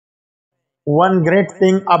One great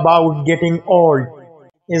thing about getting old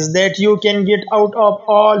is that you can get out of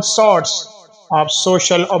all sorts of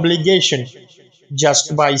social obligation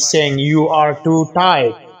just by saying you are too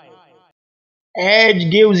tired.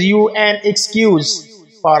 Age gives you an excuse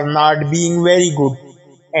for not being very good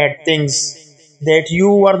at things that you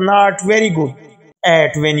were not very good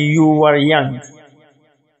at when you were young.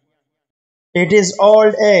 It is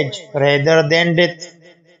old age rather than death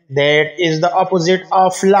that is the opposite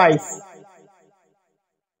of life.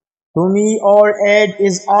 To me, old age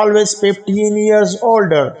is always 15 years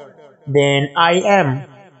older than I am.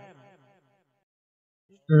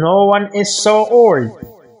 No one is so old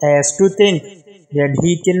as to think that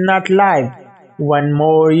he cannot live one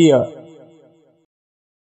more year.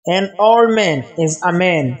 An old man is a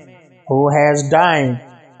man who has dined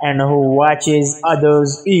and who watches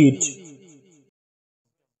others eat.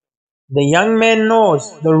 The young man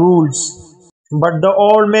knows the rules, but the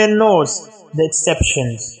old man knows the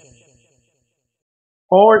exceptions.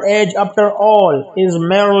 Old age, after all, is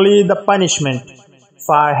merely the punishment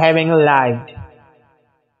for having lived.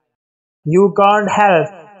 You can't help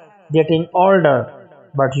getting older,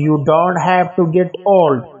 but you don't have to get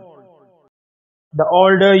old. The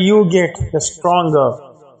older you get, the stronger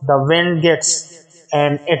the wind gets,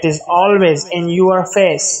 and it is always in your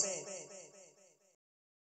face.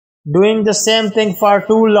 Doing the same thing for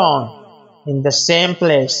too long, in the same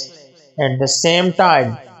place, at the same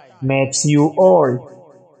time, makes you old.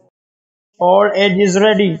 Old age is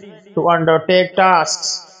ready to undertake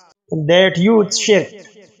tasks that youth shift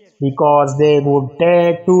because they would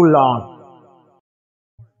take too long.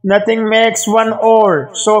 Nothing makes one old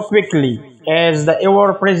so quickly as the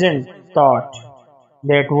ever-present thought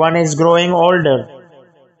that one is growing older.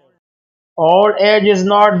 Old age is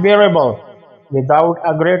not bearable without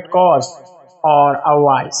a great cause or a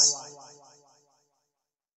vice.